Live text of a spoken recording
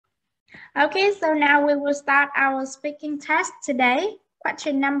Okay, so now we will start our speaking test today.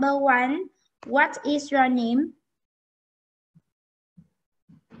 Question number 1. What is your name?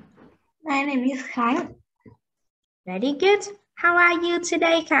 My name is Khánh. Very good. How are you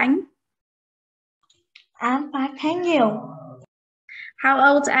today, Khánh? I'm fine, thank you.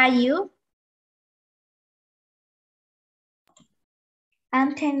 How old are you?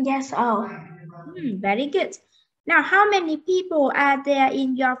 I'm 10 years old. Very good. Now, how many people are there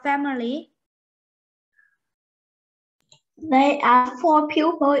in your family? There are 4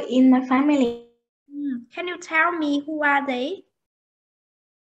 people in my family. Can you tell me who are they?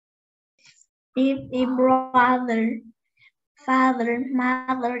 It's a brother, father,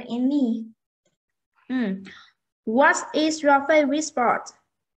 mother, and me. What is your favorite sport?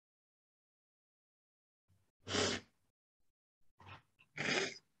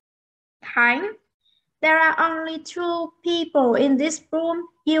 Khánh, there are only 2 people in this room,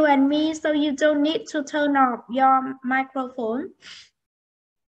 you and me, so you don't need to turn off your microphone.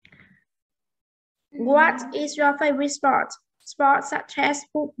 What is your favorite sport? Sports such as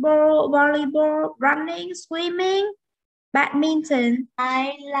football, volleyball, running, swimming, badminton.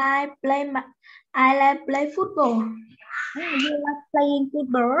 I like play football. You like playing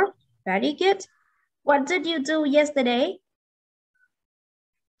football? Very good. What did you do yesterday?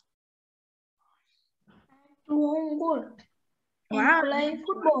 Do homework and Wow. play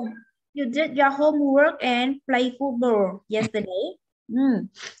football. You did your homework and play football yesterday.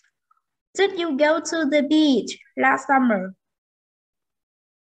 Did you go to the beach last summer?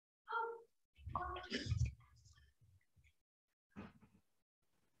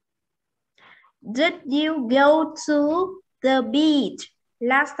 Did you go to the beach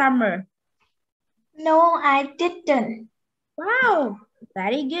last summer? No, I didn't. Wow,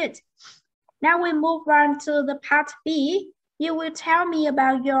 very good. Now we move on to the part B. You will tell me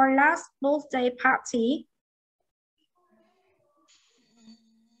about your last birthday party.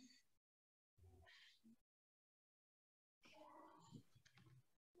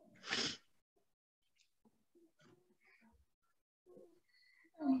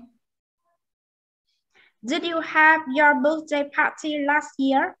 Did you have your birthday party last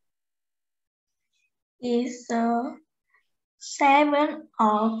year? It's 7th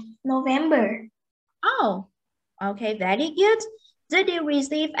of November. Oh, okay, very good. Did you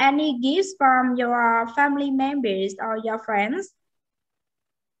receive any gifts from your family members or your friends?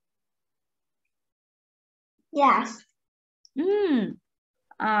 Yes. Can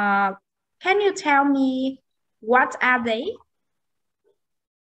you tell me what are they?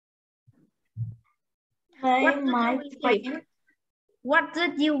 What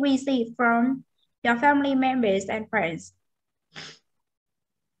did you receive from your family members and friends?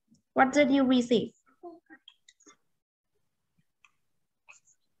 What did you receive?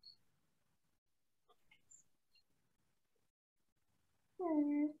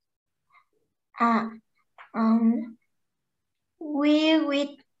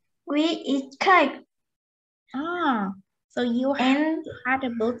 We eat cake. So you had a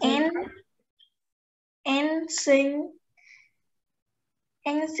birthday and sing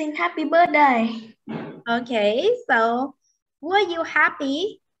happy birthday. Okay, so were you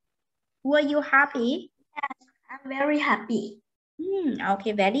happy? Were you happy? Yes, I'm very happy.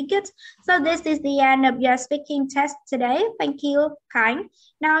 Okay, very good. So this is the end of your speaking test today. Thank you, Khánh.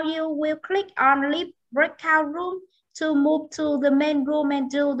 Now you will click on leave breakout room to move to the main room and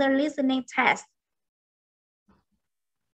do the listening test.